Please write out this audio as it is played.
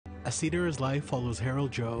A Cedar's life follows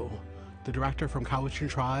Harold Joe, the director from Cowichan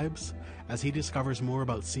tribes, as he discovers more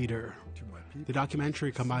about cedar. The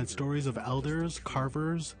documentary combines stories of elders,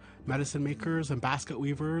 carvers, medicine makers, and basket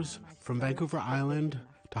weavers from Vancouver Island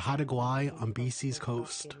to Haida Gwaii on BC's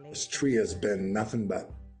coast. This tree has been nothing but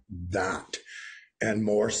that and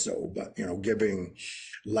more so, but, giving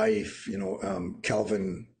life,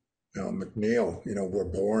 Calvin McNeil, we're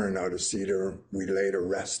born out of cedar, we lay to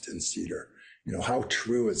rest in cedar. How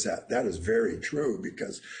true is that? That is very true,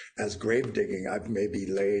 because as grave digging, I've maybe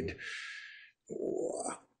laid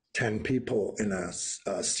 10 people in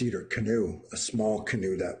a cedar canoe, a small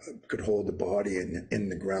canoe that could hold the body, and in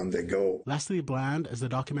the ground they go. Leslie Bland is the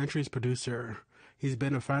documentary's producer. He's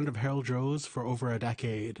been a friend of Harold Joe's for over a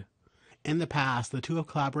decade. In the past, the two have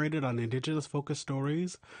collaborated on Indigenous-focused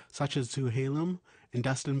stories, such as To Halem and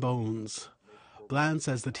Dust and Bones. Bland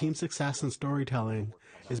says the team's success in storytelling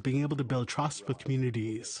is being able to build trust with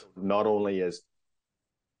communities. Not only is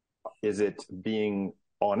it being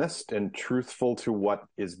honest and truthful to what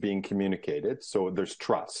is being communicated, so there's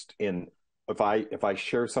trust in, if I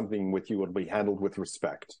share something with you, it'll be handled with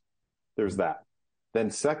respect. There's that.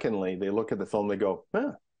 Then secondly, they look at the film, they go,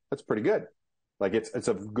 that's pretty good. Like it's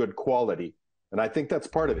of good quality. And I think that's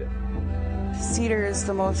part of it. Cedar is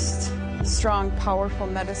the most strong, powerful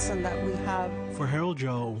medicine that we have. For Harold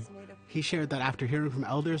Joe, he shared that after hearing from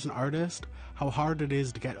elders and artists how hard it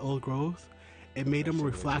is to get old growth, it made him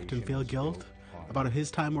reflect and feel guilt about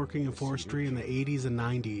his time working in forestry in the 80s and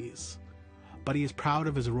 90s. But he is proud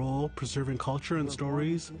of his role preserving culture and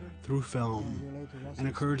stories through film, and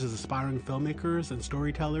encourages aspiring filmmakers and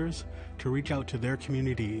storytellers to reach out to their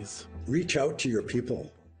communities. Reach out to your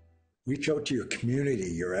people. Reach out to your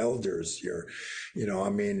community, your elders, here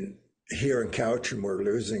in Cowichan, we're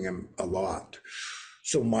losing them a lot.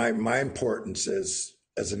 So my importance is,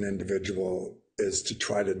 as an individual, is to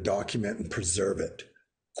try to document and preserve it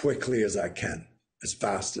quickly as I can, as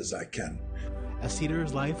fast as I can. A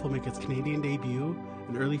Cedar's Life will make its Canadian debut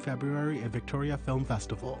in early February at Victoria Film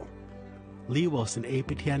Festival. Lee Wilson,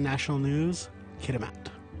 APTN National News, Kitimat.